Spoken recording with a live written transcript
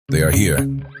They are here,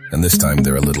 and this time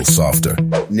they're a little softer.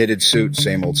 Knitted suit,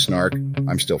 same old snark.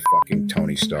 I'm still fucking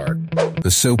Tony Stark. The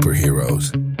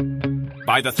Sewperheroes.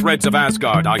 By the threads of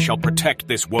Asgard, I shall protect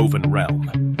this woven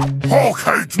realm. Hulk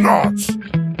hates nuts!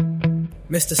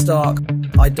 Mr. Stark,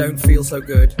 I don't feel so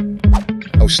good.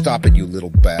 Oh, stop it, you little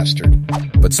bastard.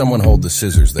 But someone hold the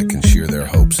scissors that can shear their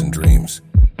hopes and dreams.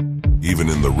 Even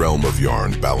in the realm of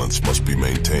yarn, balance must be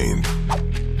maintained.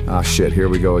 Ah shit, here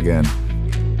we go again.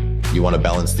 You want to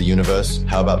balance the universe?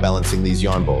 How about balancing these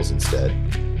yarn balls instead?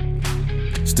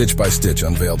 Stitch by stitch,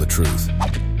 unveil the truth.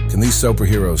 Can these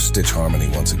Sewperheroes stitch harmony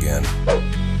once again?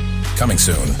 Coming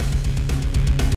soon.